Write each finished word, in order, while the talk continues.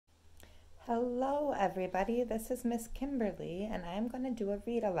Hello, everybody. This is Miss Kimberly, and I'm going to do a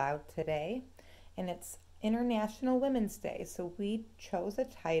read aloud today. And it's International Women's Day, so we chose a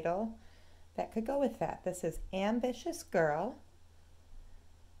title that could go with that. This is Ambitious Girl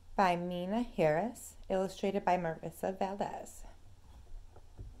by Meena Harris, illustrated by Marissa Valdez.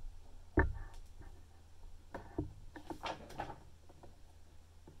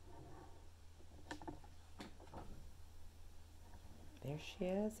 There she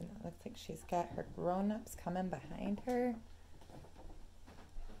is, and it looks like she's got her grown-ups coming behind her.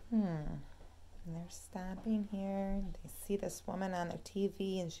 And they're stopping here. They see this woman on their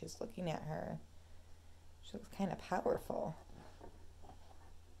TV, and she's looking at her. She looks kind of powerful.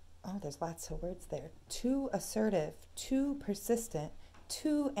 Oh, there's lots of words there. Too assertive, too persistent,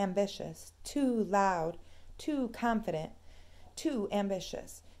 too ambitious, too loud, too confident, too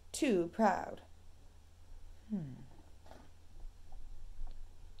ambitious, too proud.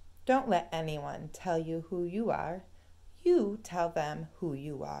 Don't let anyone tell you who you are. You tell them who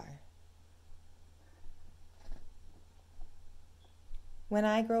you are. When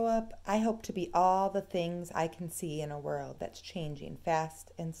I grow up, I hope to be all the things I can see in a world that's changing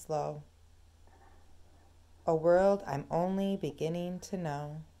fast and slow. A world I'm only beginning to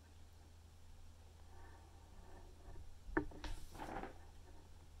know.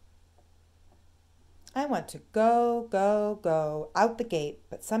 I want to go, go, go out the gate,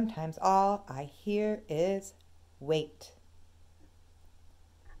 but sometimes all I hear is wait.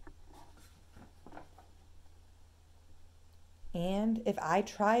 And if I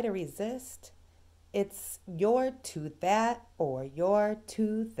try to resist, it's you're to that or you're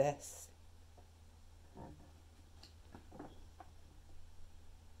to this.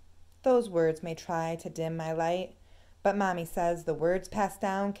 Those words may try to dim my light, but Mommy says the words passed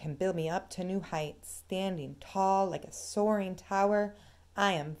down can build me up to new heights. Standing tall like a soaring tower,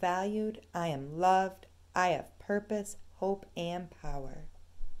 I am valued, I am loved, I have purpose, hope, and power.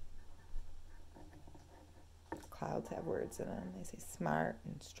 Clouds have words in them. They say smart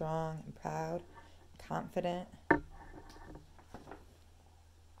and strong and proud, confident.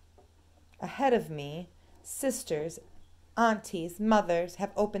 Ahead of me, sisters, aunties, mothers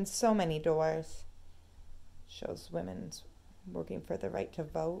have opened so many doors. Shows women's working for the right to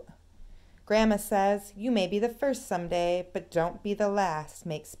vote. Grandma says, you may be the first someday, but don't be the last.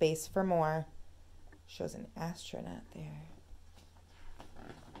 Make space for more. Shows an astronaut there.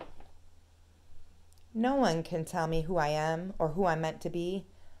 No one can tell me who I am or who I'm meant to be.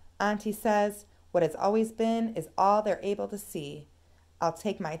 Auntie says, what has always been is all they're able to see. I'll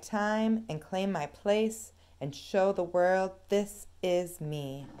take my time and claim my place and show the world this is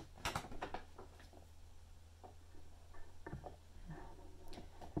me.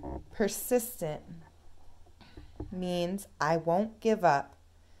 Persistent means I won't give up.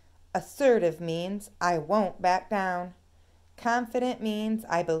 Assertive means I won't back down. Confident means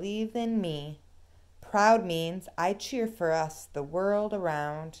I believe in me. Proud means I cheer for us, the world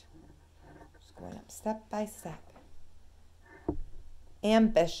around. Just going up step by step.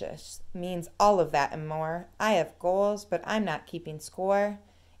 Ambitious means all of that and more. I have goals, but I'm not keeping score.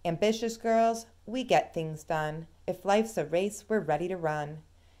 Ambitious girls, we get things done. If life's a race, we're ready to run.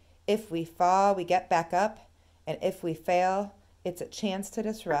 If we fall, we get back up, and if we fail, it's a chance to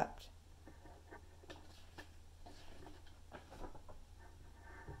disrupt.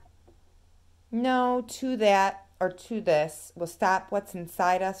 No to that or to this will stop what's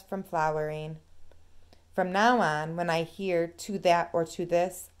inside us from flowering. From now on, when I hear to that or to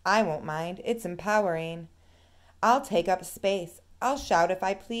this, I won't mind. It's empowering. I'll take up space. I'll shout if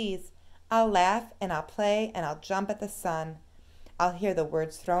I please. I'll laugh and I'll play and I'll jump at the sun. I'll hear the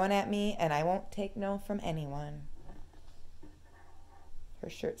words thrown at me, and I won't take no from anyone. Her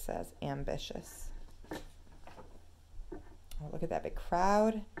shirt says ambitious. Oh, look at that big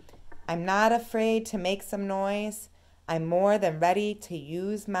crowd. I'm not afraid to make some noise. I'm more than ready to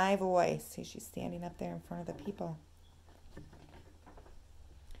use my voice. See, she's standing up there in front of the people.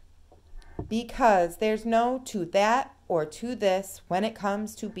 Because there's no to that or to this when it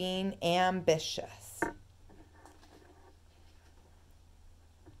comes to being ambitious.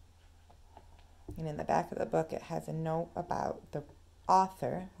 And in the back of the book, it has a note about the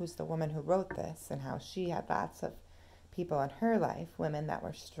author, who's the woman who wrote this, and how she had lots of people in her life, women that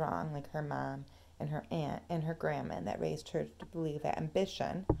were strong, like her mom and her aunt and her grandma, that raised her to believe that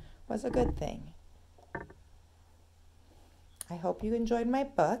ambition was a good thing. I hope you enjoyed my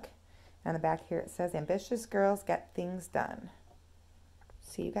book. On the back here it says, Ambitious Girls Get Things Done.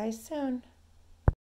 See you guys soon.